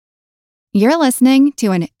You're listening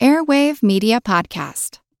to an Airwave Media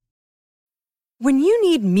Podcast. When you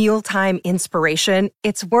need mealtime inspiration,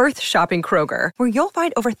 it's worth shopping Kroger, where you'll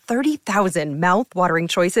find over 30,000 mouth-watering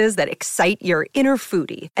choices that excite your inner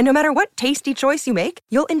foodie. And no matter what tasty choice you make,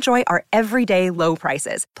 you'll enjoy our everyday low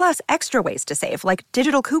prices, plus extra ways to save, like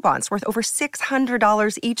digital coupons worth over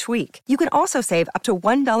 $600 each week. You can also save up to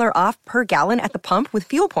 $1 off per gallon at the pump with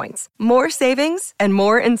fuel points. More savings and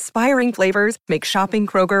more inspiring flavors make shopping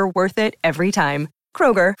Kroger worth it every time.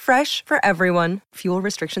 Kroger, fresh for everyone. Fuel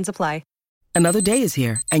restrictions apply. Another day is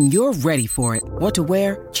here, and you're ready for it. What to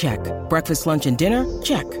wear? Check. Breakfast, lunch, and dinner?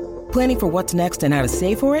 Check. Planning for what's next and how to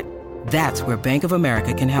save for it? That's where Bank of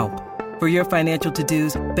America can help. For your financial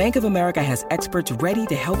to-dos, Bank of America has experts ready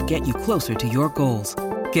to help get you closer to your goals.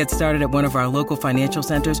 Get started at one of our local financial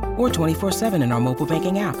centers or 24/7 in our mobile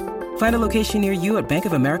banking app. Find a location near you at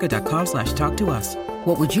bankofamerica.com/talktous.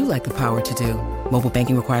 What would you like the power to do? Mobile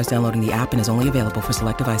banking requires downloading the app and is only available for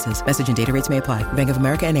select devices. Message and data rates may apply. Bank of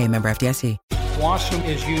America N.A., member FDIC. WashRoom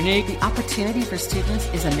is unique. The opportunity for students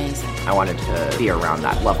is amazing. I wanted to be around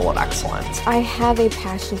that level of excellence. I have a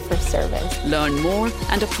passion for service. Learn more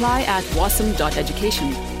and apply at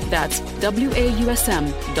wasm.education. That's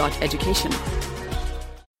WAUSM.education.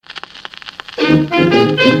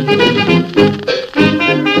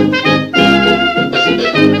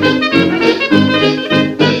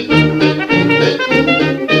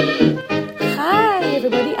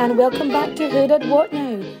 And welcome back to Who Did What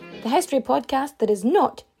Now, the history podcast that is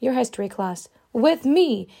not your history class. With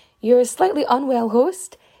me, your slightly unwell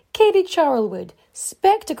host, Katie Charlwood,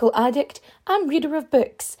 spectacle addict and reader of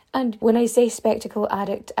books. And when I say spectacle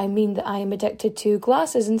addict, I mean that I am addicted to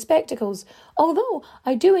glasses and spectacles, although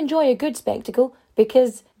I do enjoy a good spectacle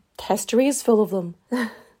because history is full of them.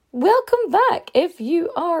 Welcome back if you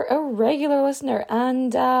are a regular listener,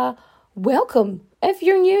 and welcome if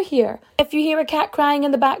you're new here. If you hear a cat crying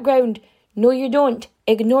in the background, no you don't.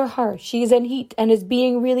 Ignore her. She's in heat and is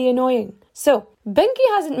being really annoying. So, Binky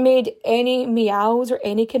hasn't made any meows or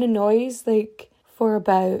any kind of noise, for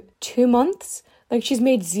about 2 months. She's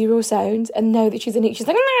made zero sounds, and now that she's in heat, she's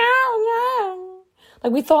like, meow, meow.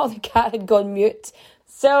 We thought the cat had gone mute.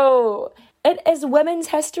 So, it is Women's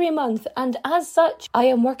History Month, and as such, I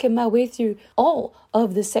am working my way through all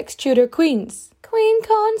of the 6 Tudor queens. Queen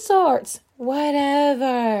consorts.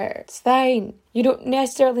 Whatever. It's fine. You don't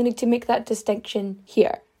necessarily need to make that distinction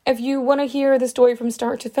here. If you want to hear the story from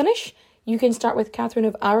start to finish, you can start with Catherine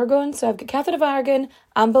of Aragon. So I've got Catherine of Aragon,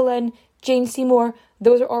 Anne Boleyn, Jane Seymour.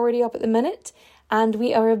 Those are already up at the minute. And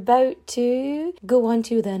we are about to go on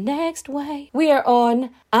to the next way. We are on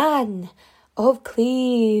Anne of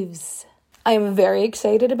Cleves. I am very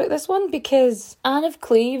excited about this one because Anne of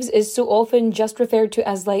Cleves is so often just referred to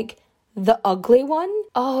as the ugly one.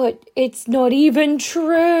 Oh, it's not even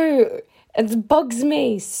true. It bugs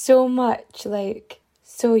me so much.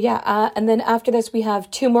 So yeah, and then after this we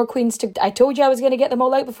have 2 more queens I told you I was going to get them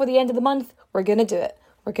all out before the end of the month. We're going to do it.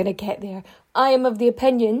 We're going to get there. I am of the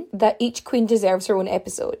opinion that each queen deserves her own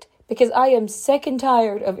episode, because I am sick and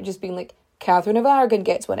tired of it just being Catherine of Aragon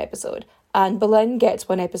gets 1 episode, Anne Boleyn gets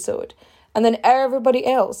 1 episode, and then everybody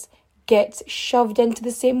else gets shoved into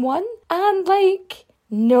the same one. And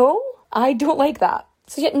no, I don't like that.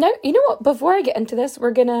 So yeah, now, you know what? Before I get into this,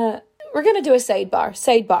 we're gonna do a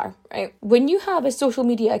sidebar, right? When you have a social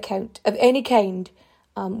media account of any kind,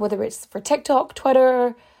 whether it's for TikTok,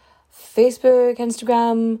 Twitter, Facebook,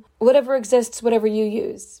 Instagram, whatever exists, whatever you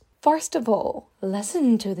use, first of all,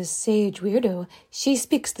 listen to the sage weirdo. She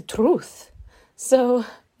speaks the truth. So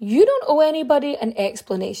you don't owe anybody an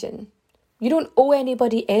explanation. You don't owe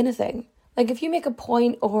anybody anything. If you make a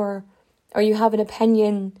point or you have an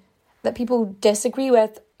opinion that people disagree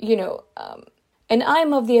with, and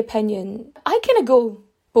I'm of the opinion, I kind of go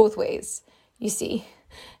both ways, you see,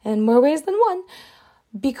 in more ways than one,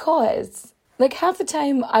 because, half the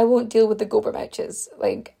time I won't deal with the Gobermouches.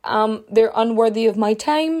 They're unworthy of my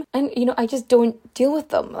time, and, I just don't deal with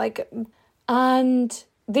them, and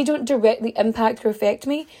they don't directly impact or affect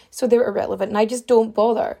me, so they're irrelevant, and I just don't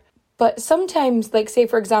bother. But sometimes, say,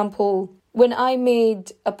 for example, when I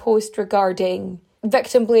made a post regarding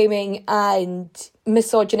victim blaming and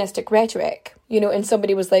misogynistic rhetoric, and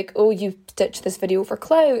somebody was like, oh, you stitched this video for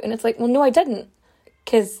clout, and it's well, no, I didn't,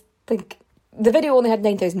 because the video only had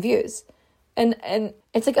 9,000 views, and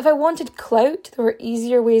it's if I wanted clout, there were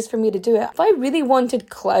easier ways for me to do it. If I really wanted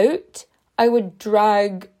clout, I would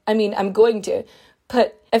I'm going to,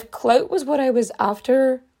 but if clout was what I was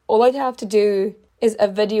after, all I'd have to do is a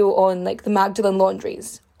video on the Magdalen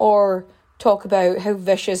laundries, or talk about how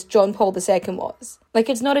vicious John Paul II was.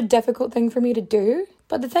 It's not a difficult thing for me to do,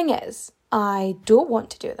 but the thing is, I don't want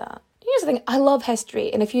to do that. here's the thing, I love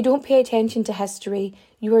history, and if you don't pay attention to history,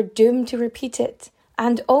 you are doomed to repeat it.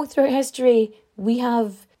 And all throughout history, we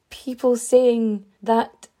have people saying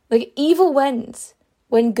that, like, evil wins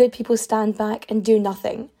when good people stand back and do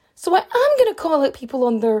nothing. So I am going to call out people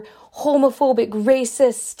on their homophobic,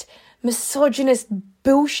 racist, misogynist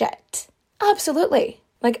bullshit. Absolutely.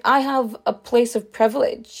 Like, I have a place of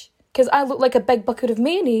privilege because I look like a big bucket of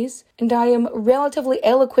mayonnaise and I am relatively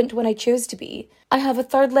eloquent when I choose to be. I have a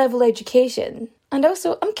 3rd level education. And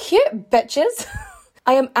also, I'm cute, bitches.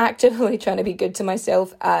 I am actively trying to be good to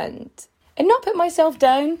myself and not put myself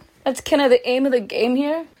down. That's kind of the aim of the game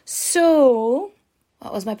here. So,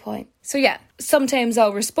 what was my point? So yeah, sometimes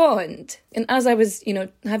I'll respond. And as I was,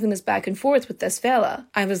 having this back and forth with this fella,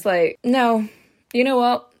 I was like, no, you know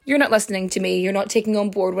what? You're not listening to me. You're not taking on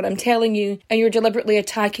board what I'm telling you. And you're deliberately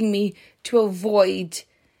attacking me to avoid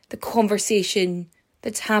the conversation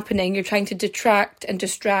that's happening. You're trying to detract and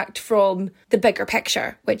distract from the bigger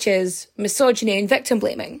picture, which is misogyny and victim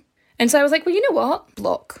blaming. And so I was like, well, you know what?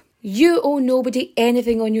 Block. You owe nobody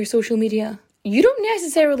anything on your social media. You don't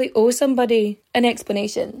necessarily owe somebody an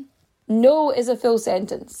explanation. No is a full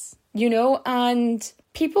sentence, and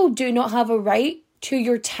people do not have a right to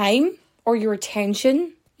your time or your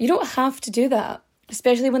attention. You don't have to do that,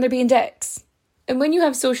 especially when they're being dicks. And when you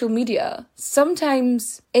have social media,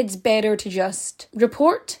 sometimes it's better to just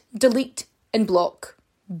report, delete, and block.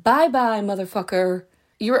 Bye-bye, motherfucker.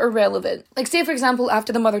 You're irrelevant. Like, say, for example,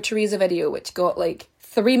 after the Mother Teresa video, which got,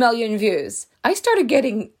 3 million views, I started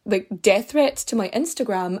getting, death threats to my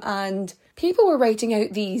Instagram, and people were writing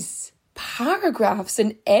out these paragraphs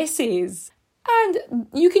and essays. And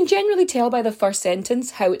you can generally tell by the first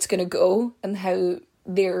sentence how it's going to go and how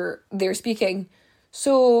they're speaking.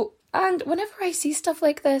 So, and whenever I see stuff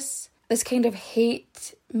like this kind of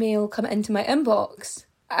hate mail come into my inbox,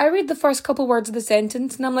 I read the first couple words of the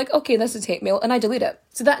sentence and I'm like, okay, this is hate mail, and I delete it.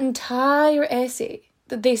 So that entire essay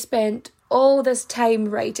that they spent all this time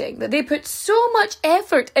writing, that they put so much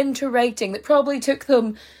effort into writing, that probably took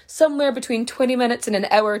them somewhere between 20 minutes and an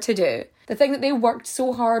hour to do, the thing that they worked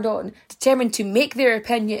so hard on, determined to make their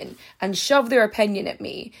opinion and shove their opinion at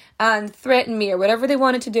me and threaten me or whatever they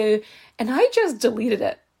wanted to do, and I just deleted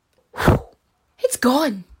it. It's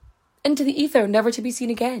gone into the ether, never to be seen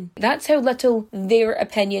again. That's how little their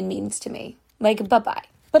opinion means to me. Bye-bye.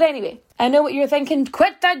 But anyway, I know what you're thinking.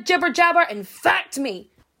 Quit that jibber-jabber and fact me.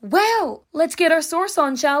 Well, let's get our source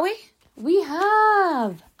on, shall we? We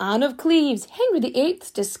have Anne of Cleves, Henry VIII's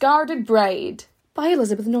Discarded Bride by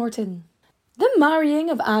Elizabeth Norton. The Marrying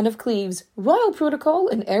of Anne of Cleves, Royal Protocol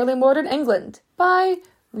in Early Modern England by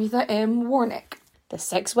Retha M. Warnick. The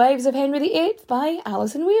Six Wives of Henry VIII by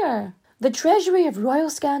Alison Weir. The Treasury of Royal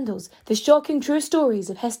Scandals, the shocking true stories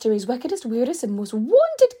of history's wickedest, weirdest and most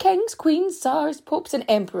wanted kings, queens, tsars, popes and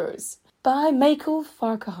emperors by Michael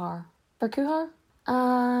Farquhar.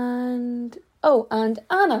 And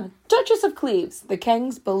Anna, Duchess of Cleves, the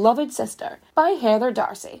King's beloved sister, by Heather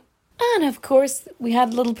Darcy. And of course, we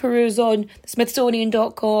had a little peruse on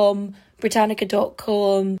Smithsonian.com,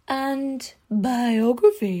 Britannica.com, and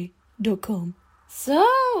Biography.com.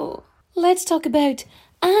 So, let's talk about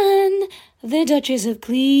Anne, the Duchess of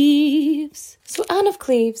Cleves. So Anne of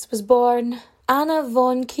Cleves was born Anna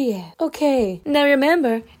von Kiev. Okay, now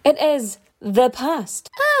remember, it is the past.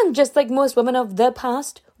 And just like most women of the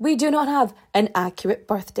past, we do not have an accurate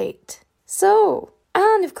birth date. So,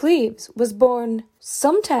 Anne of Cleves was born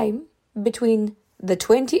sometime between the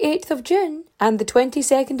 28th of June and the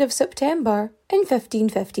 22nd of September in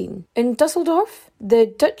 1515 in Dusseldorf, the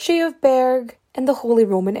Duchy of Berg, in the Holy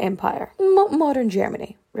Roman Empire. Modern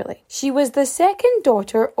Germany, really. She was the second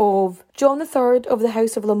daughter of John III of the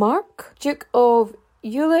House of Lamarck, Duke of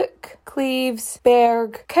Jülich, Cleves,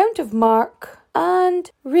 Berg, Count of Mark, and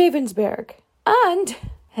Ravensberg, and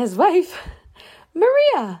his wife,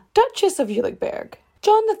 Maria, Duchess of Jülichberg.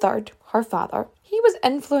 John III, her father, he was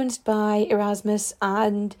influenced by Erasmus,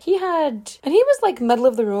 and he was middle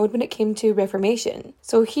of the road when it came to Reformation.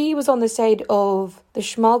 So he was on the side of the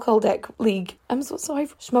Schmalkaldic League. I'm so sorry.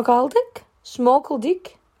 Schmalkaldic?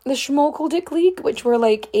 The Schmalkaldic League, which were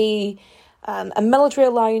a military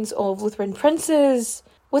alliance of Lutheran princes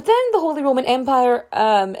within the Holy Roman Empire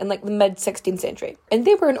in the mid-16th century. And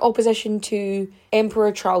they were in opposition to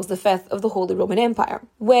Emperor Charles V of the Holy Roman Empire.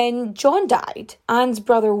 When John died, Anne's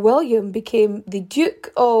brother William became the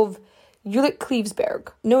Duke of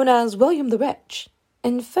Jülich-Clevesberg, known as William the Rich.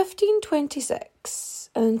 In 1526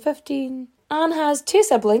 Anne has two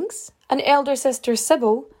siblings, an elder sister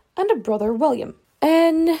Sybil and a brother William.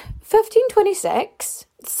 In 1526,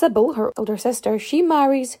 Sybil, her elder sister, she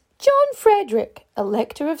marries John Frederick,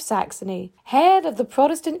 Elector of Saxony, head of the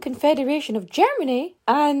Protestant Confederation of Germany,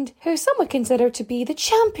 and who some would consider to be the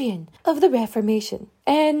champion of the Reformation.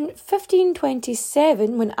 In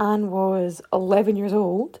 1527, when Anne was 11 years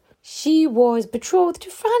old, she was betrothed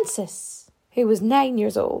to Francis, who was 9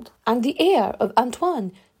 years old, and the heir of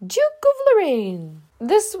Antoine, Duke of Lorraine.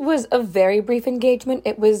 This was a very brief engagement.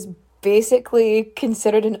 It was basically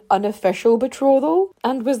considered an unofficial betrothal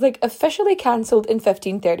and was officially cancelled in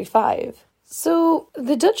 1535. So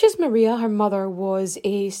the Duchess Maria, her mother, was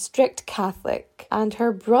a strict Catholic and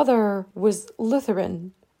her brother was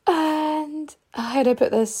Lutheran. And how do I put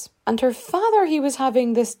this? And her father, he was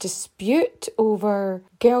having this dispute over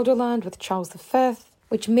Gelderland with Charles V,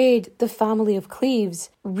 which made the family of Cleves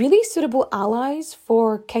really suitable allies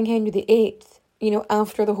for King Henry VIII.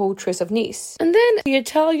 After the whole Truce of Nice. And then the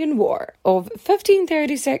Italian War of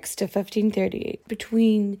 1536 to 1538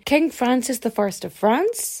 between King Francis I of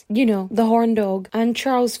France, the Horn Dog, and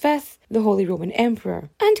Charles V, the Holy Roman Emperor,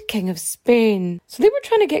 and King of Spain. So they were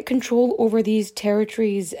trying to get control over these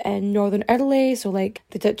territories in northern Italy, so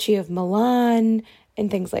the Duchy of Milan and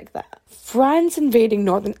things like that. France invading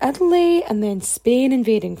northern Italy, and then Spain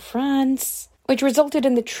invading France, which resulted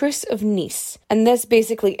in the Truce of Nice. And this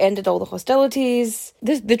basically ended all the hostilities.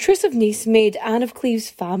 The Truce of Nice made Anne of Cleves'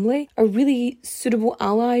 family a really suitable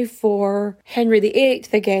ally for Henry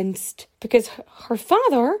VIII because her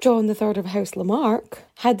father, John III of House Lamarck,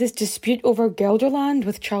 had this dispute over Gelderland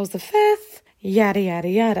with Charles V, yada, yada,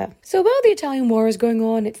 yada. So while the Italian War is going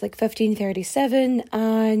on, it's 1537,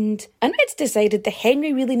 and it's decided that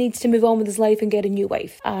Henry really needs to move on with his life and get a new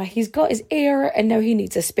wife. He's got his heir, and now he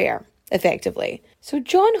needs a spare, effectively. So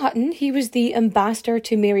John Hutton, he was the ambassador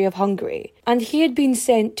to Mary of Hungary, and he had been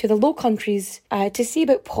sent to the Low Countries to see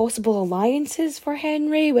about possible alliances for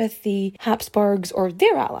Henry with the Habsburgs or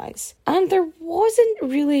their allies. And there wasn't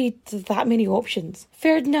really that many options.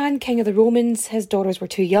 Ferdinand, King of the Romans, his daughters were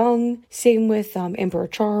too young. Same with Emperor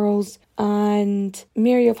Charles. And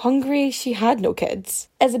Mary of Hungary, she had no kids.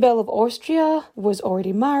 Isabel of Austria was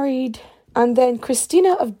already married. And then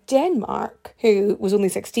Christina of Denmark, who was only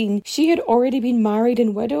 16, she had already been married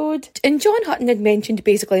and widowed. And John Hutton had mentioned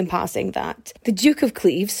basically in passing that the Duke of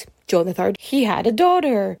Cleves, John III, he had a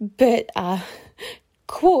daughter. But,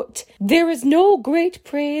 quote, "there is no great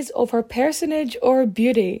praise of her personage or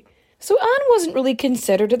beauty." So Anne wasn't really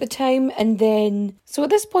considered at the time. And then, so at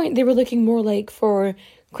this point, they were looking more for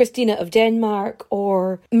Christina of Denmark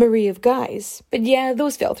or Marie of Guise. But yeah,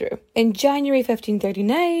 those fell through. In January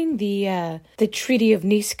 1539, the Treaty of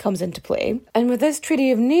Nice comes into play. And with this Treaty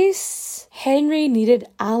of Nice, Henry needed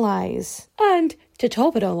allies. And to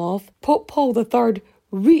top it all off, Pope Paul III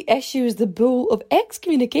reissues the bull of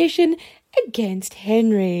excommunication against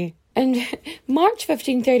Henry. In March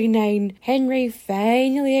 1539, Henry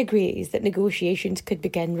finally agrees that negotiations could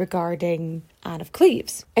begin regarding Anne of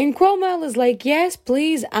Cleves. And Cromwell is like, yes,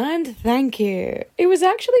 please, and thank you. It was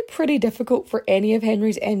actually pretty difficult for any of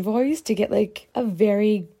Henry's envoys to get a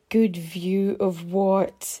very good view of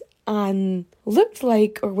what Anne looked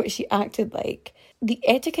like or what she acted like. The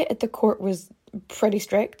etiquette at the court was pretty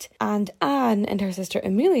strict, and Anne and her sister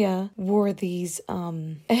Amelia wore these how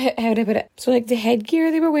do I put it, so the headgear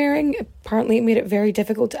they were wearing, apparently it made it very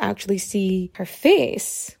difficult to actually see her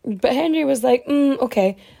face. But Henry was like,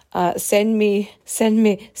 okay, send me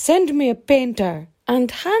a painter. And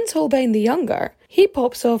Hans Holbein the Younger, he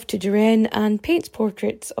pops off to Duren and paints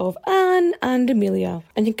portraits of Anne and Amelia.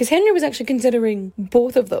 And because Henry was actually considering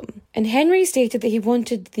both of them. And Henry stated that he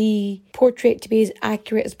wanted the portrait to be as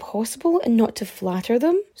accurate as possible and not to flatter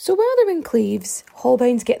them. So while they're in Cleves,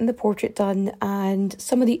 Holbein's getting the portrait done and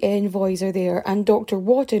some of the envoys are there. And Dr.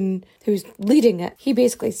 Wotton, who's leading it, he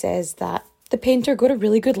basically says that the painter got a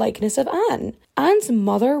really good likeness of Anne. Anne's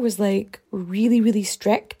mother was really, really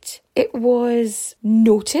strict. It was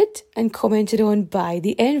noted and commented on by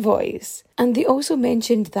the envoys. And they also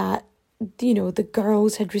mentioned that, the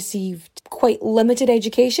girls had received quite limited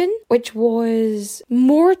education, which was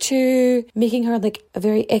more to making her a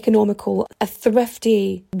very economical, a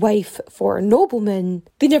thrifty wife for a nobleman.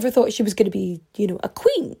 They never thought she was going to be, a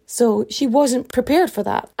queen. So she wasn't prepared for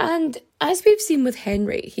that. And as we've seen with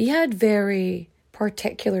Henry, he had very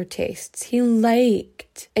particular tastes. He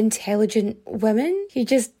liked intelligent women. He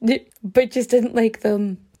just didn't like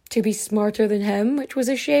them to be smarter than him, which was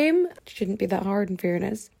a shame. It shouldn't be that hard, in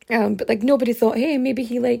fairness. But nobody thought, hey, maybe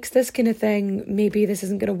he likes this kind of thing. Maybe this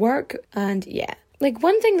isn't going to work. And yeah.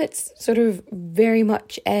 One thing that's sort of very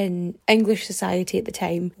much in English society at the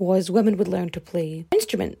time was women would learn to play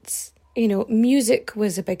instruments. You know, music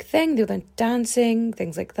was a big thing. They were dancing,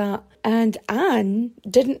 things like that. And Anne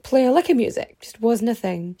didn't play a lick of music. Just wasn't a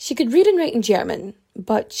thing. She could read and write in German,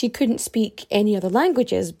 but she couldn't speak any other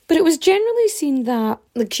languages. But it was generally seen that,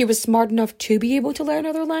 like, she was smart enough to be able to learn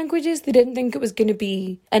other languages. They didn't think it was going to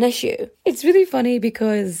be an issue. It's really funny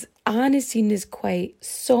because Anne is seen as quite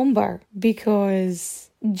somber because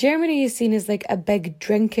Germany is seen as like a big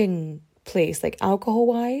drinking place, like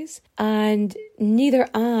alcohol-wise, and neither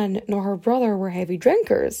Anne nor her brother were heavy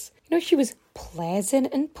drinkers. You know, she was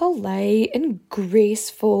pleasant and polite and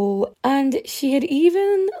graceful, and she had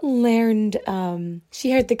even learned,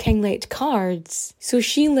 she heard the king liked cards, so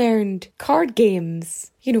she learned card games.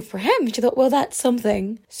 You know, for him, she thought, well, that's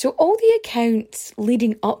something. So all the accounts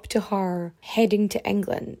leading up to her heading to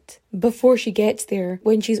England, before she gets there,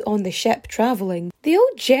 when she's on the ship travelling, they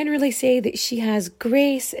all generally say that she has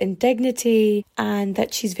grace and dignity and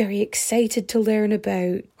that she's very excited to learn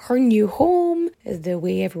about her new home, the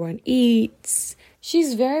way everyone eats.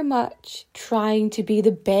 She's very much trying to be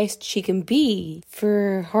the best she can be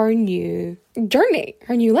for her new journey,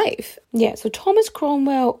 her new life. Yeah, so Thomas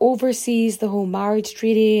Cromwell oversees the whole marriage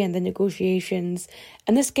treaty and the negotiations,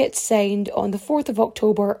 and this gets signed on the 4th of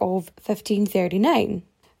October of 1539.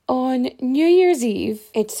 On New Year's Eve,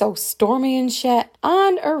 it's all stormy and shit.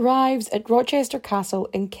 Anne arrives at Rochester Castle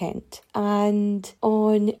in Kent. And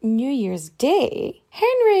on New Year's Day,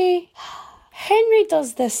 Henry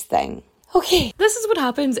does this thing. Okay, this is what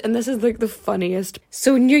happens, and this is like the funniest.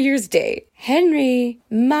 So New Year's Day, Henry,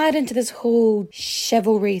 mad into this whole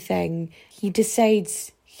chivalry thing, he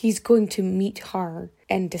decides he's going to meet her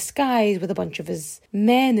in disguise with a bunch of his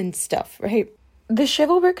men and stuff, right? The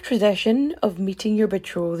chivalric tradition of meeting your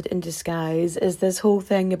betrothed in disguise is this whole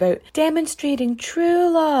thing about demonstrating true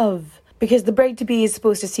love. Because the bride-to-be is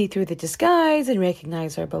supposed to see through the disguise and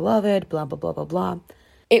recognise her beloved, blah, blah, blah, blah, blah.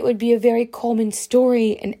 It would be a very common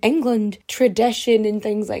story in England, tradition and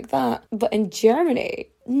things like that. But in Germany,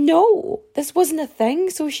 no, this wasn't a thing.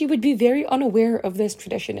 So she would be very unaware of this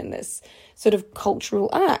tradition and this sort of cultural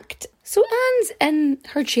act. So Anne's in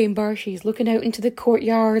her chamber. She's looking out into the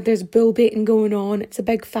courtyard. There's bull baiting going on. It's a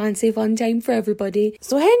big fancy fun time for everybody.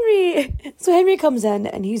 So Henry comes in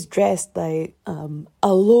and he's dressed like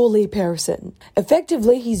a lowly person.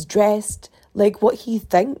 Effectively, he's dressed like what he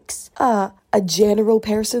thinks a general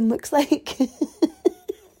person looks like.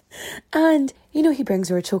 And, you know, he brings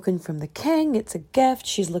her a token from the king. It's a gift.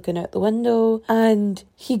 She's looking out the window. And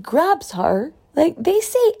he grabs her. Like, they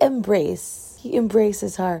say embrace. He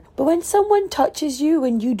embraces her. But when someone touches you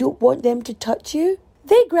and you don't want them to touch you,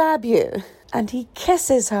 they grab you. And he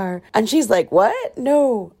kisses her. And she's like, what?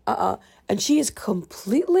 No. And she is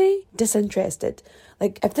completely disinterested.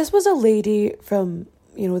 Like, if this was a lady from,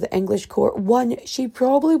 you know, the English court, one, she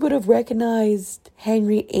probably would have recognised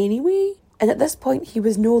Henry anyway. And at this point, he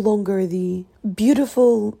was no longer the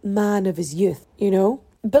beautiful man of his youth, you know?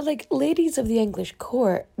 But like ladies of the English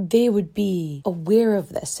court, they would be aware of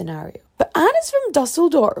this scenario. But Anne is from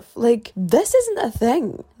Dusseldorf. Like, this isn't a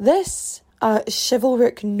thing. This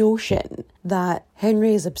chivalric notion that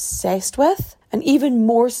Henry is obsessed with, and even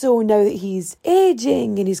more so now that he's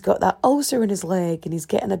aging and he's got that ulcer in his leg and he's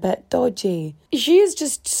getting a bit dodgy. She is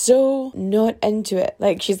just so not into it.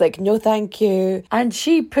 Like, she's like, no thank you. And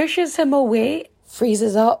she pushes him away,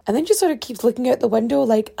 freezes up, and then just sort of keeps looking out the window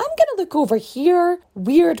like, I'm gonna look over here.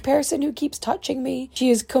 Weird person who keeps touching me. She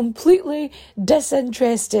is completely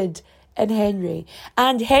disinterested in Henry.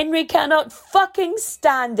 And Henry cannot fucking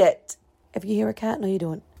stand it. If you hear a cat, no you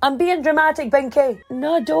don't. I'm being dramatic, Binky.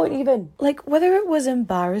 No, don't even. Like, whether it was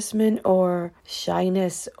embarrassment or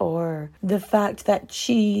shyness or the fact that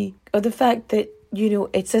you know,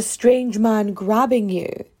 it's a strange man grabbing you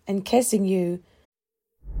and kissing you.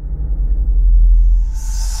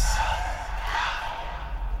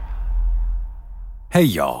 Hey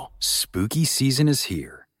y'all, spooky season is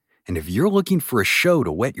here. And if you're looking for a show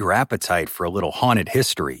to whet your appetite for a little haunted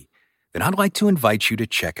history, then I'd like to invite you to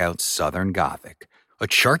check out Southern Gothic, a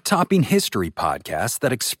chart-topping history podcast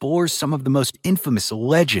that explores some of the most infamous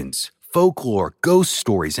legends, folklore, ghost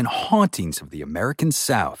stories, and hauntings of the American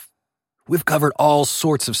South. We've covered all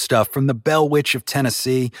sorts of stuff from the Bell Witch of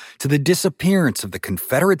Tennessee to the disappearance of the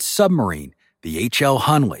Confederate submarine, the H.L.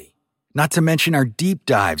 Hunley, not to mention our deep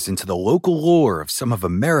dives into the local lore of some of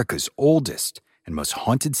America's oldest and most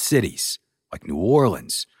haunted cities, like New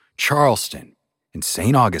Orleans, Charleston, and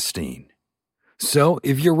St. Augustine. So,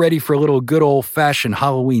 if you're ready for a little good old-fashioned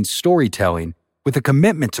Halloween storytelling with a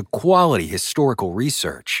commitment to quality historical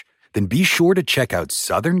research, then be sure to check out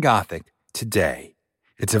Southern Gothic today.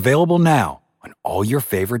 It's available now on all your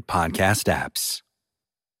favorite podcast apps.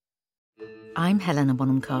 I'm Helena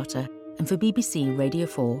Bonham Carter, And for BBC Radio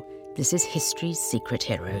 4, this is History's Secret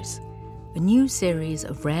Heroes, a new series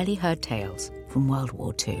of rarely heard tales from World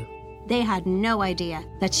War II. They had no idea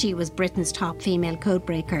that she was Britain's top female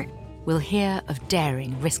codebreaker. We'll hear of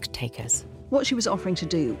daring risk-takers. What she was offering to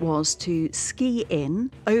do was to ski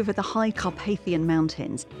in over the high Carpathian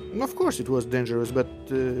mountains. Of course it was dangerous, but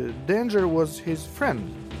danger was his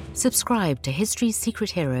friend. Subscribe to History's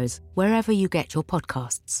Secret Heroes wherever you get your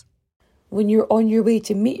podcasts. When you're on your way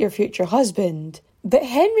to meet your future husband. But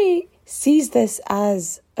Henry sees this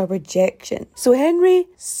as a rejection. So Henry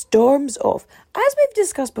storms off. As we've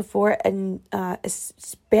discussed before, and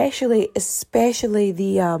especially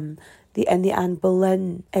the in the Anne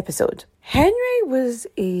Boleyn episode, Henry was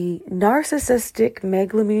a narcissistic,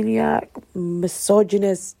 megalomaniac,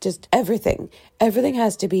 misogynist, just everything. Everything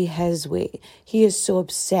has to be his way. He is so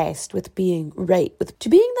obsessed with being right, with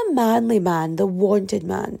being the manly man, the wanted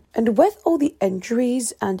man. And with all the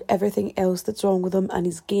injuries and everything else that's wrong with him, and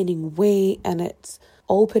he's gaining weight, and it's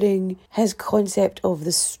all putting his concept of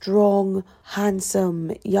the strong,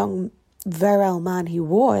 handsome, young, virile man he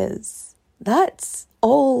was, that's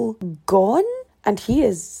all gone, and he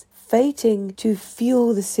is fighting to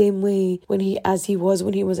feel the same way as he was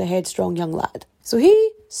when he was a headstrong young lad. So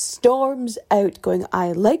he storms out going,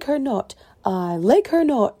 I like her not.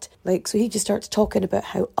 So he just starts talking about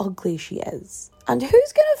how ugly she is. And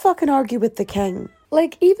who's gonna fucking argue with the king?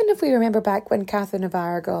 Like, even if we remember back when Catherine of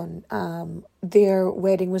Aragon, their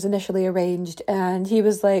wedding was initially arranged, and he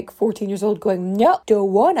was like 14 years old going, no,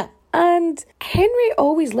 don't wanna. And Henry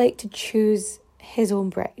always liked to choose his own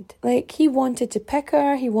bride. Like, he wanted to pick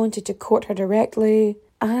her, he wanted to court her directly,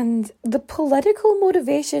 and the political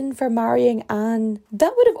motivation for marrying Anne,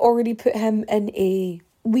 that would have already put him in a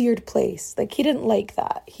weird place. Like, he didn't like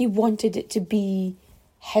that. He wanted it to be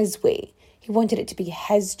his way. He wanted it to be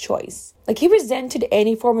his choice. Like, he resented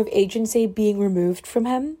any form of agency being removed from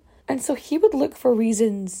him, and so he would look for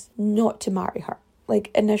reasons not to marry her,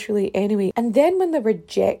 like, initially anyway. And then when the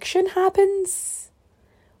rejection happens,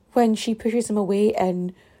 when she pushes him away,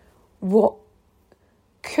 in what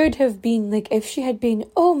could have been, like, if she had been,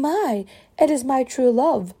 oh my, it is my true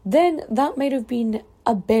love, then that might have been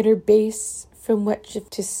a better base from which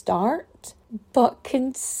to start. But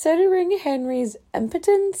considering Henry's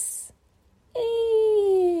impotence,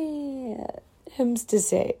 him's to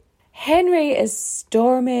say. Henry is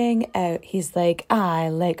storming out. He's like, I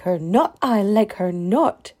like her not, I like her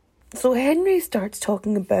not. So Henry starts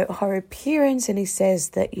talking about her appearance, and he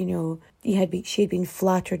says that, you know, she had been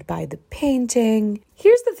flattered by the painting.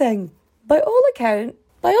 Here's the thing. By all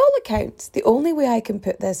accounts, the only way I can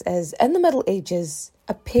put this is, in the Middle Ages,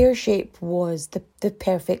 a pear shape was the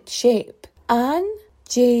perfect shape. Anne,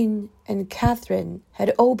 Jane, and Catherine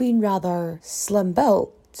had all been rather slim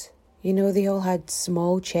built. You know, they all had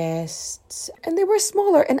small chests, and they were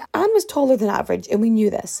smaller, and Anne was taller than average, and we knew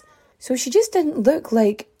this. So she just didn't look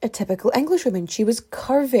like a typical Englishwoman. She was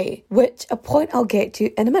curvy, which a point I'll get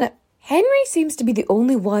to in a minute. Henry seems to be the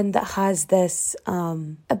only one that has this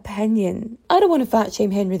opinion. I don't want to fat shame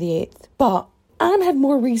Henry VIII, but Anne had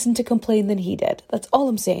more reason to complain than he did. That's all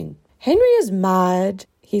I'm saying. Henry is mad.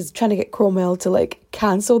 He's trying to get Cromwell to, like,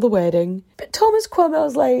 cancel the wedding. But Thomas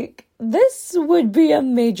Cromwell's like, this would be a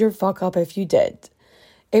major fuck up if you did.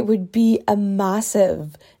 It would be a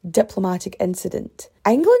massive diplomatic incident.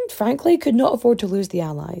 England, frankly, could not afford to lose the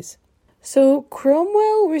Allies. So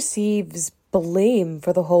Cromwell receives blame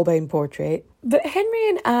for the Holbein portrait. But Henry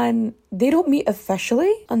and Anne, they don't meet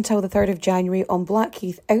officially until the 3rd of January on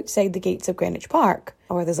Blackheath outside the gates of Greenwich Park.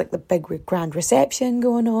 Or there's like the big grand reception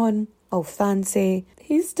going on. Oh, fancy.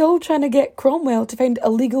 He's still trying to get Cromwell to find a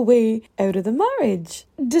legal way out of the marriage.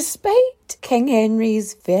 Despite King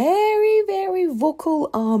Henry's very, very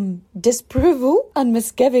vocal disapproval and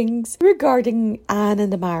misgivings regarding Anne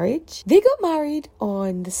and the marriage, they got married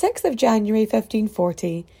on the 6th of January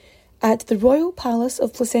 1540 at the Royal Palace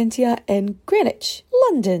of Placentia in Greenwich,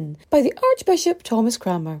 London, by the Archbishop Thomas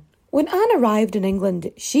Cranmer. When Anne arrived in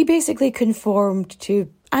England, she basically conformed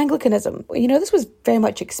to Anglicanism. You know, this was very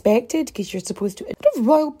much expected because you're supposed to,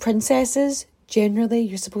 royal princesses, generally,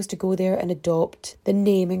 you're supposed to go there and adopt the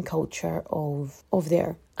name and culture of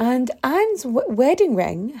there. And Anne's wedding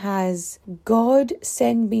ring has God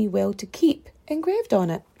send me well to keep engraved on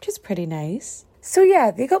it, which is pretty nice. So yeah,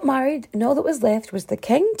 they got married, and all that was left was the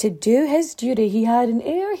king to do his duty. He had an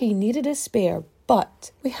heir, he needed a spare.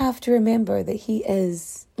 But we have to remember that he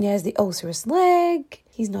has the ulcerous leg,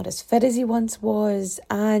 he's not as fit as he once was,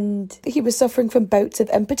 and he was suffering from bouts of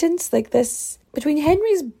impotence like this. Between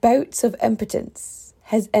Henry's bouts of impotence,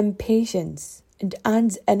 his impatience, and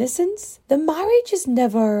Anne's innocence, the marriage is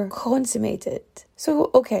never consummated.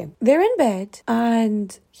 So, okay, they're in bed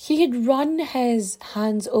and he had run his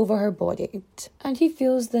hands over her body and he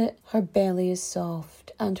feels that her belly is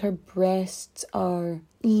soft and her breasts are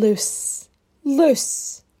loose.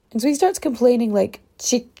 And so he starts complaining like,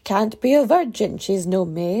 she can't be a virgin, she's no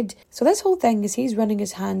maid. So this whole thing is he's running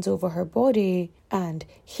his hands over her body and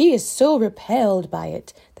he is so repelled by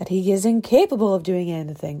it that he is incapable of doing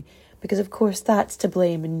anything because of course that's to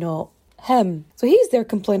blame and not him. So he's there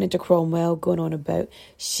complaining to Cromwell, going on about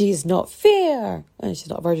she's not fair and she's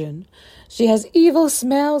not a virgin. She has evil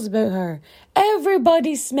smells about her.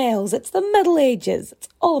 Everybody smells. It's the Middle Ages. That's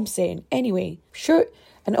all I'm saying. Anyway, sure.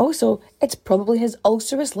 And also, it's probably his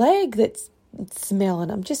ulcerous leg that's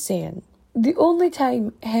smelling. I'm just saying. The only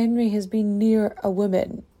time Henry has been near a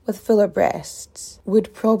woman with fuller breasts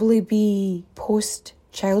would probably be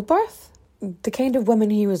post-childbirth. The kind of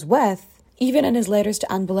woman he was with, even in his letters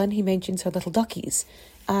to Anne Boleyn, he mentions her little duckies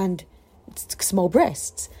and small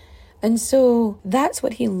breasts. And so that's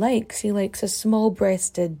what he likes. He likes a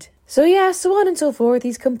small-breasted. So yeah, so on and so forth.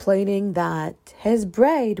 He's complaining that his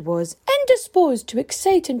bride was indisposed to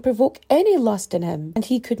excite and provoke any lust in him, and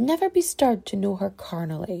he could never be stirred to know her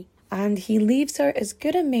carnally. And he leaves her as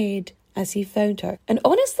good a maid as he found her. And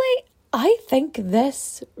honestly, I think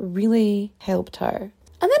this really helped her.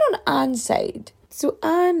 And then on Anne's side, so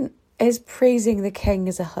Anne is praising the king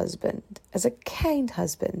as a husband, as a kind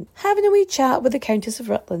husband, having a wee chat with the Countess of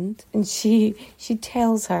Rutland, and she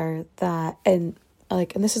tells her that and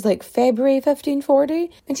this is like February 1540,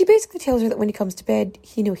 and she basically tells her that when he comes to bed,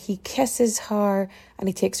 he kisses her and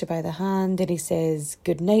he takes her by the hand and he says,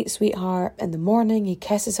 "Good night, sweetheart." In the morning, he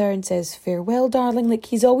kisses her and says, "Farewell, darling." Like,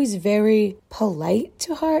 he's always very polite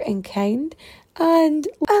to her and kind. And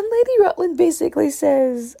Lady Rutland basically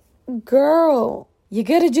says, "Girl, you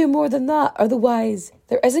gotta do more than that, otherwise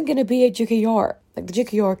there isn't going to be a Duke of York." Like, the Duke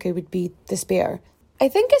of York would be the spare. I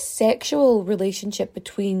think a sexual relationship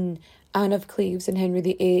between Anne of Cleves and Henry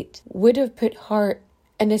VIII would have put her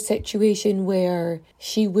in a situation where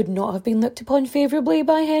she would not have been looked upon favourably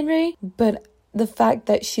by Henry. But the fact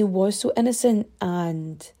that she was so innocent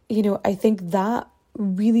and, I think that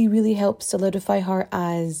really, really helped solidify her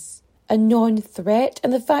as a non-threat.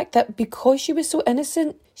 And the fact that because she was so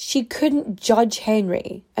innocent, she couldn't judge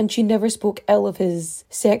Henry, and she never spoke ill of his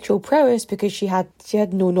sexual prowess because she had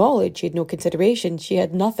no knowledge, she had no consideration, she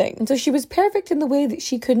had nothing. And so she was perfect in the way that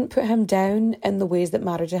she couldn't put him down in the ways that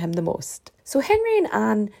mattered to him the most. So Henry and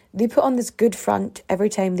Anne, they put on this good front every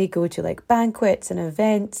time they go to banquets and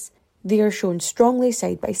events. They are shown strongly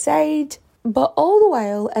side by side, but all the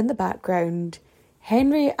while in the background,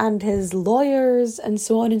 Henry and his lawyers and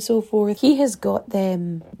so on and so forth, he has got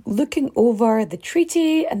them looking over the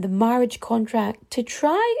treaty and the marriage contract to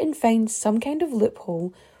try and find some kind of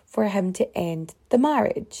loophole for him to end the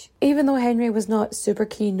marriage. Even though Henry was not super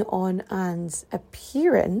keen on Anne's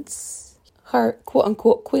appearance, her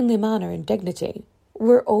quote-unquote queenly manner and dignity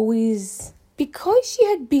were always, because she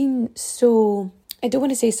had been so, I don't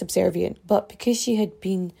want to say subservient, but because she had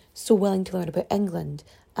been so willing to learn about England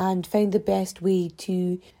and found the best way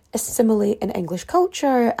to assimilate in English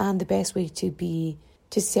culture and the best way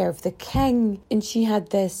to serve the king. And she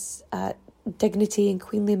had this dignity and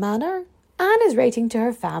queenly manner. Anne is writing to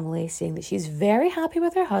her family saying that she's very happy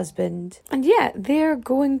with her husband. And yeah, they're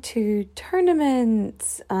going to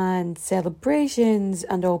tournaments and celebrations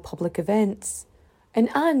and all public events. And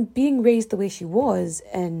Anne, being raised the way she was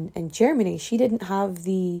in Germany, she didn't have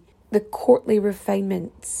the courtly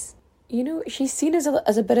refinements. She's seen as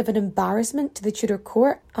a bit of an embarrassment to the Tudor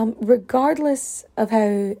court, regardless of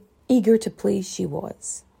how eager to please she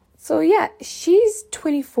was. So yeah, she's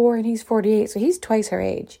 24 and he's 48, so he's twice her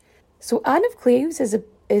age. So Anne of Cleves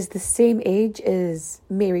is the same age as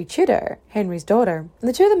Mary Tudor, Henry's daughter. And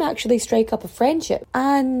the two of them actually strike up a friendship.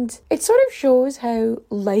 And it sort of shows how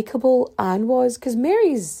likeable Anne was, because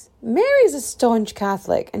Mary's a staunch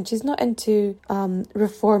Catholic and she's not into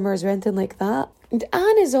reformers or anything like that. And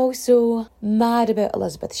Anne is also mad about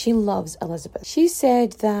Elizabeth. She loves Elizabeth. She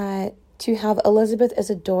said that to have Elizabeth as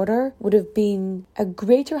a daughter would have been a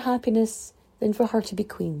greater happiness than for her to be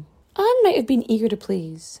queen. Anne might have been eager to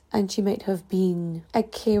please, and she might have been a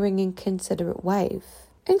caring and considerate wife.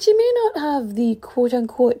 And she may not have the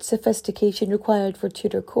quote-unquote sophistication required for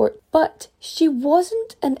Tudor court, but she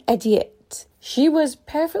wasn't an idiot. She was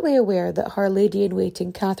perfectly aware that her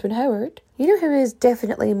lady-in-waiting, Catherine Howard, who is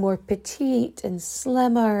definitely more petite and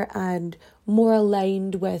slimmer and more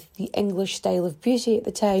aligned with the English style of beauty at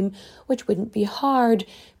the time, which wouldn't be hard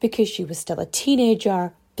because she was still a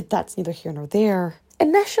teenager, but that's neither here nor there.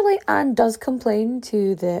 initially Anne does complain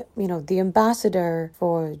to the ambassador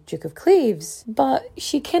for Duke of Cleves, but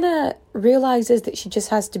she kind of realises that she just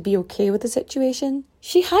has to be okay with the situation.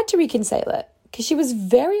 She had to reconcile it because she was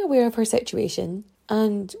very aware of her situation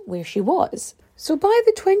and where she was. So by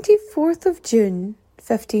the 24th of June,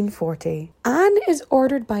 1540, Anne is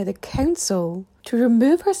ordered by the council to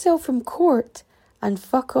remove herself from court and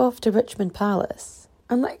fuck off to Richmond Palace.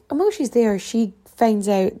 And while she's there, she finds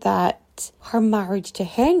out that her marriage to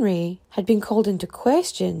Henry had been called into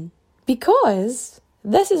question because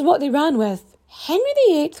this is what they ran with. Henry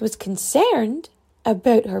VIII was concerned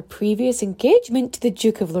about her previous engagement to the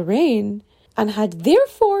Duke of Lorraine and had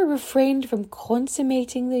therefore refrained from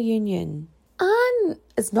consummating the union. Anne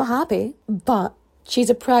is not happy, but she's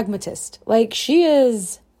a pragmatist. She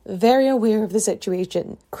is very aware of the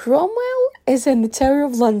situation. Cromwell is in the Tower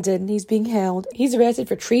of London. He's being held. He's arrested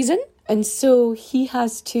for treason. And so he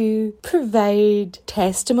has to provide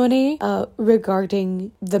testimony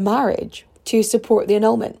regarding the marriage to support the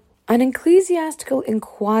annulment. An ecclesiastical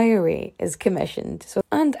inquiry is commissioned.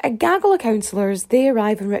 And a gaggle of councillors, they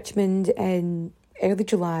arrive in Richmond in early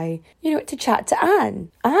July, to chat to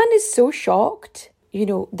Anne. Anne is so shocked,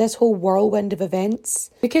 this whole whirlwind of events.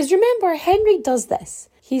 Because remember, Henry does this.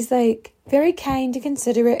 He's very kind and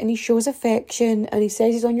considerate, and he shows affection and he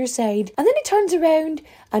says he's on your side. And then he turns around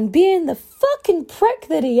and, being the fucking prick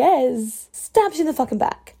that he is, stabs you in the fucking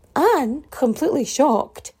back. Anne, completely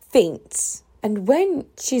shocked, faints. And when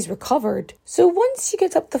she's recovered, so once she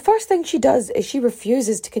gets up, the first thing she does is she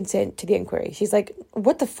refuses to consent to the inquiry. She's like,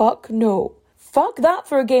 what the fuck? No. Fuck that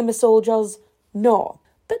for a game of soldiers. No.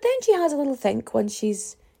 But then she has a little think once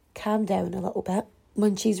she's calmed down a little bit,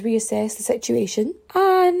 when she's reassessed the situation,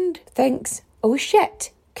 and thinks, oh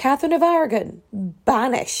shit, Catherine of Aragon,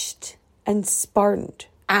 banished and spurned.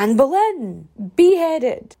 Anne Boleyn,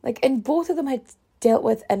 beheaded. And both of them had dealt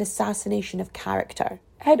with an assassination of character,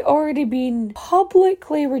 had already been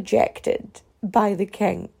publicly rejected by the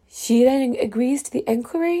king. She then agrees to the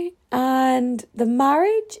inquiry, and the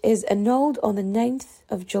marriage is annulled on the 9th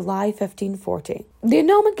of July 1540. The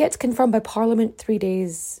annulment gets confirmed by Parliament 3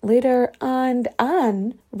 days later, and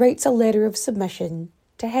Anne writes a letter of submission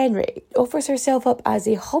to Henry, offers herself up as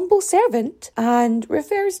a humble servant, and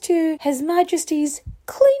refers to His Majesty's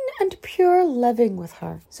clean and pure living with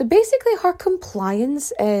her. So basically her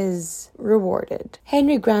compliance is rewarded.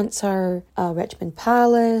 Henry grants her Richmond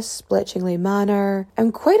Palace, Bletchingley Manor,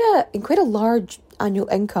 and quite a large annual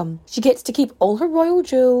income. She gets to keep all her royal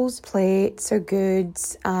jewels, plates, her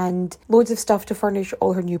goods, and loads of stuff to furnish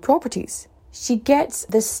all her new properties. She gets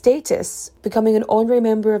this status, becoming an honorary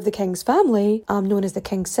member of the king's family, known as the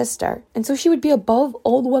king's sister. And so she would be above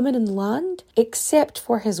all the women in the land, except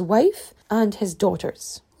for his wife and his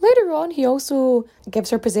daughters. Later on, he also gives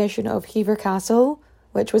her possession of Hever Castle,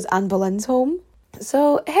 which was Anne Boleyn's home.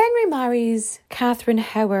 So Henry marries Catherine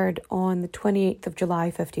Howard on the 28th of July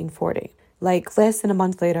 1540, less than a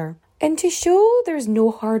month later. And to show there's no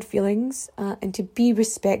hard feelings and to be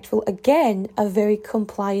respectful, again, a very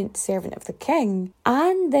compliant servant of the king,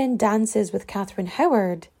 Anne then dances with Catherine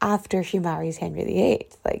Howard after she marries Henry VIII.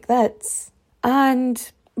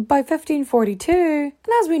 And by 1542,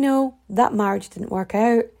 and as we know, that marriage didn't work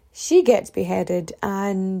out. She gets beheaded,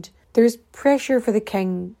 and there's pressure for the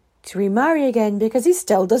king to remarry again because he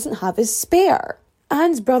still doesn't have his spare.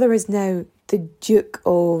 Anne's brother is now the Duke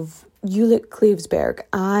of Jülich-Klevesberg,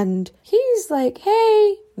 and he's like,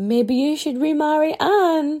 hey, maybe you should remarry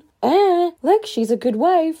Anne. She's a good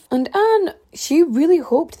wife. And Anne, she really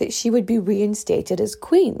hoped that she would be reinstated as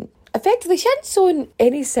queen. Effectively, she hadn't shown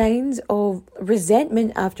any signs of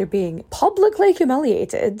resentment after being publicly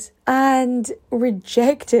humiliated and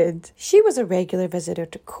rejected. She was a regular visitor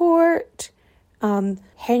to court.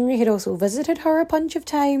 Henry had also visited her a bunch of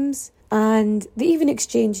times, and they even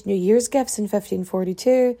exchanged New Year's gifts in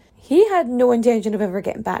 1542. He had no intention of ever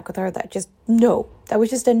getting back with her. That was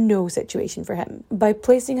just a no situation for him. By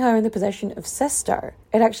placing her in the position of sister,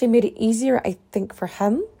 it actually made it easier, I think, for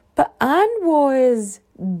him. But Anne was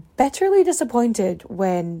bitterly disappointed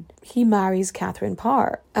when he marries Catherine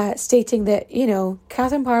Parr, stating that,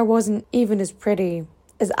 Catherine Parr wasn't even as pretty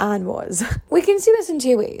as Anne was. We can see this in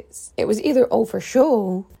two ways. It was either all for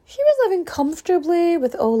show. She was living comfortably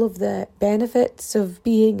with all of the benefits of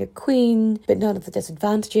being a queen, but none of the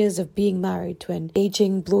disadvantages of being married to an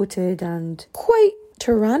aging, bloated, and quite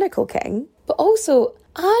tyrannical king. But also,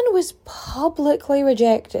 Anne was publicly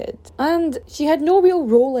rejected, and she had no real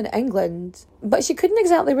role in England, but she couldn't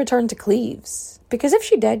exactly return to Cleves. Because if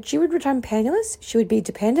she did, she would return penniless, she would be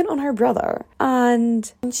dependent on her brother,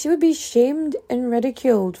 and she would be shamed and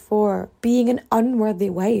ridiculed for being an unworthy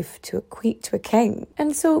wife to equate to a king.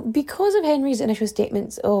 And so, because of Henry's initial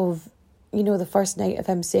statements of, the first night of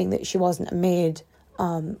him saying that she wasn't a maid,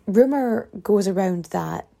 rumour goes around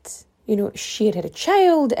that she had a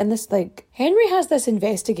child, and Henry has this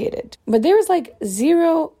investigated. But there is,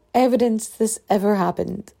 zero evidence this ever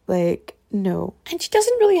happened. No. And she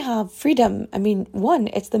doesn't really have freedom. I mean, one,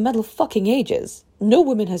 it's the Middle fucking Ages. No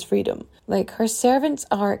woman has freedom. Her servants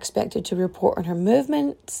are expected to report on her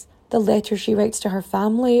movements. The letters she writes to her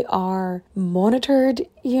family are monitored,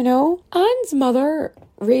 Anne's mother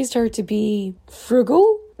raised her to be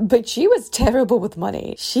frugal, but she was terrible with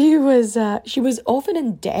money. She was often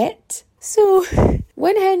in debt. So,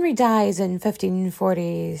 when Henry dies in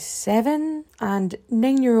 1547 and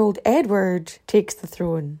 9-year-old Edward takes the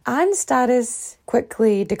throne, Anne's status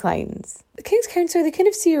quickly declines. The King's Counsel, they kind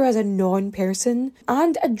of see her as a non-person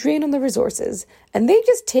and a drain on the resources, and they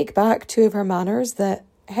just take back 2 of her manors that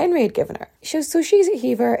Henry had given her. So she's at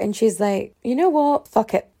Hever and she's like, you know what,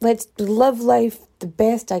 fuck it, let's live life the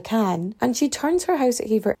best I can. And she turns her house at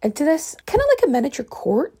Hever into this kind of like a miniature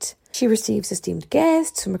court. She receives esteemed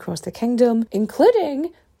guests from across the kingdom,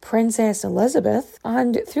 including Princess Elizabeth.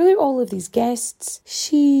 And through all of these guests,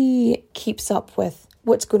 she keeps up with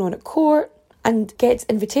what's going on at court and gets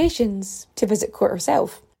invitations to visit court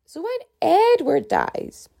herself. So when Edward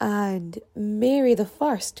dies and Mary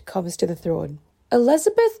I comes to the throne,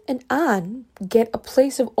 Elizabeth and Anne get a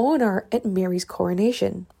place of honour at Mary's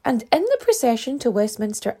coronation. And in the procession to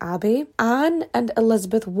Westminster Abbey, Anne and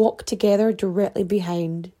Elizabeth walk together directly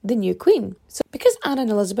behind the new queen. So because Anne and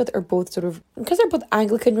Elizabeth are both because they're both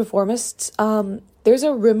Anglican reformists, there's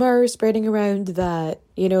a rumour spreading around that,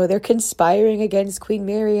 they're conspiring against Queen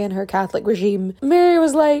Mary and her Catholic regime. Mary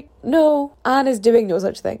was like, no, Anne is doing no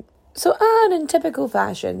such thing. So Anne, in typical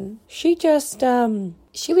fashion, she just,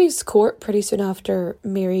 she leaves court pretty soon after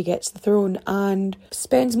Mary gets the throne and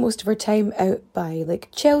spends most of her time out by,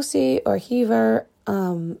 Chelsea or Hever,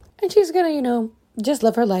 and she's gonna, just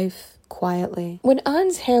live her life quietly. When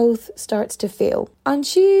Anne's health starts to fail, and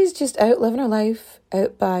she's just out living her life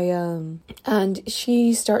out by, and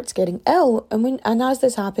she starts getting ill, and as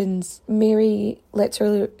this happens, Mary lets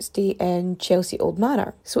her stay in Chelsea Old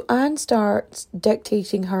Manor. So Anne starts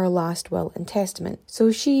dictating her last will and testament.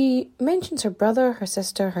 So she mentions her brother, her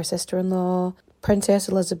sister-in-law, Princess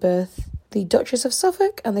Elizabeth, the Duchess of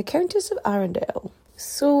Suffolk, and the Countess of Arundel.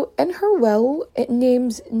 So in her will, it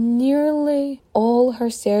names nearly all her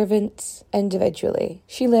servants individually.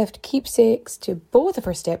 She left keepsakes to both of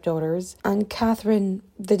her stepdaughters and Catherine,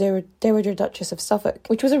 the Dowager Duchess of Suffolk,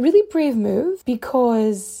 which was a really brave move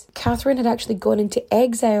because Catherine had actually gone into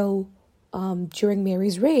exile during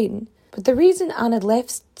Mary's reign. But the reason Anne had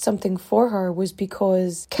left something for her was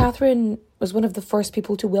because Catherine was one of the first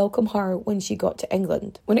people to welcome her when she got to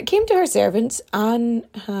England. When it came to her servants, Anne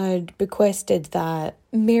had bequested that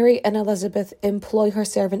Mary and Elizabeth employ her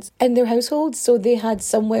servants in their households so they had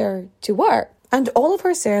somewhere to work. And all of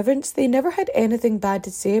her servants, they never had anything bad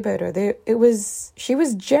to say about her. She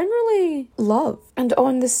was generally loved. And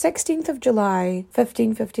on the 16th of July,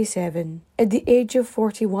 1557, at the age of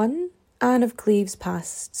 41, Anne of Cleves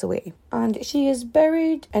passed away, and she is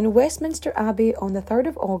buried in Westminster Abbey on the 3rd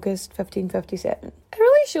of August, 1557. It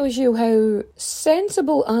really shows you how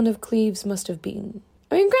sensible Anne of Cleves must have been.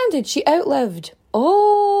 I mean, granted, she outlived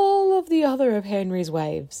all of the other of Henry's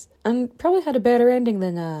wives, and probably had a better ending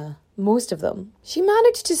than most of them. She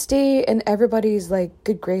managed to stay in everybody's,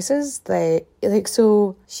 good graces,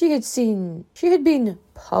 so she had been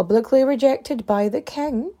publicly rejected by the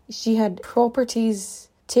king. She had properties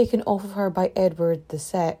taken off of her by Edward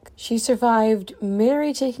VI. She survived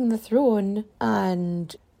Mary taking the throne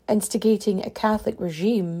and instigating a Catholic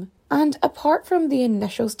regime. And apart from the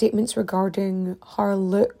initial statements regarding her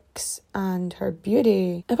looks and her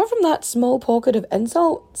beauty, apart from that small pocket of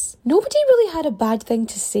insults, nobody really had a bad thing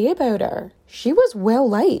to say about her. She was well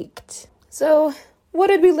liked. So, what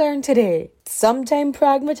did we learn today? Sometimes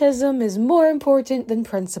pragmatism is more important than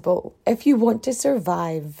principle if you want to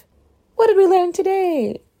survive. What did we learn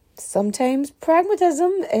today? Sometimes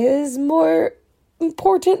pragmatism is more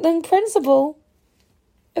important than principle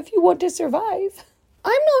if you want to survive.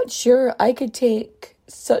 I'm not sure I could take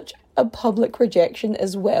such a public rejection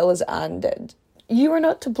as well as Anne did. You are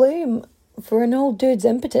not to blame for an old dude's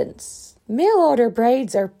impotence. Mail order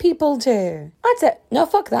brides are people too. That's it. No,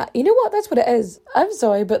 fuck that. You know what? That's what it is. I'm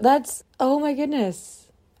sorry, but that's... Oh my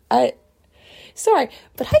goodness. Sorry,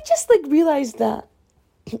 but I just like realised that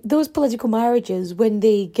those political marriages, when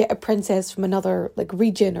they get a princess from another like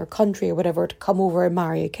region or country or whatever to come over and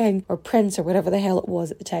marry a king or prince or whatever the hell it was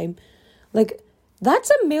at the time, like that's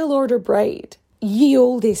a mail order bride. Ye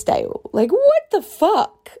olde style. Like, what the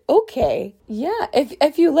fuck? Okay. Yeah,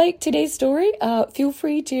 if you like today's story, feel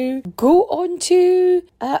free to go on to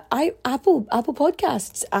Apple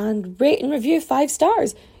Podcasts and rate and review 5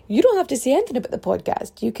 stars. You don't have to say anything about the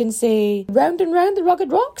podcast. You can say, round and round the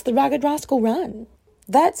rugged rocks, the ragged rascal ran.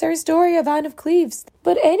 That's our story of Anne of Cleves.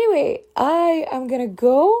 But anyway, I am gonna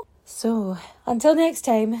go. So, until next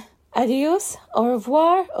time, adios, au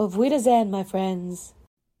revoir, auf Wiedersehen, my friends.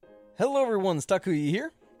 Hello everyone, Stakuyi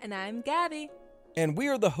here. And I'm Gabby. And we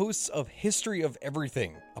are the hosts of History of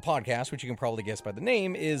Everything, a podcast which you can probably guess by the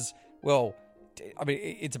name is, well, I mean,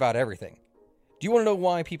 it's about everything. Do you want to know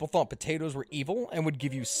why people thought potatoes were evil and would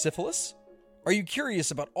give you syphilis? Are you curious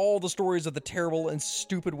about all the stories of the terrible and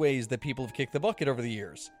stupid ways that people have kicked the bucket over the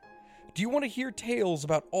years? Do you want to hear tales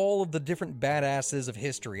about all of the different badasses of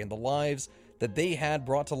history and the lives that they had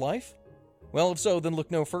brought to life? Well, if so, then look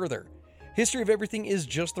no further. History of Everything is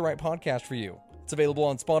just the right podcast for you. It's available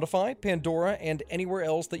on Spotify, Pandora, and anywhere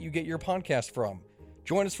else that you get your podcast from.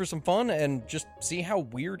 Join us for some fun and just see how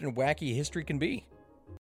weird and wacky history can be.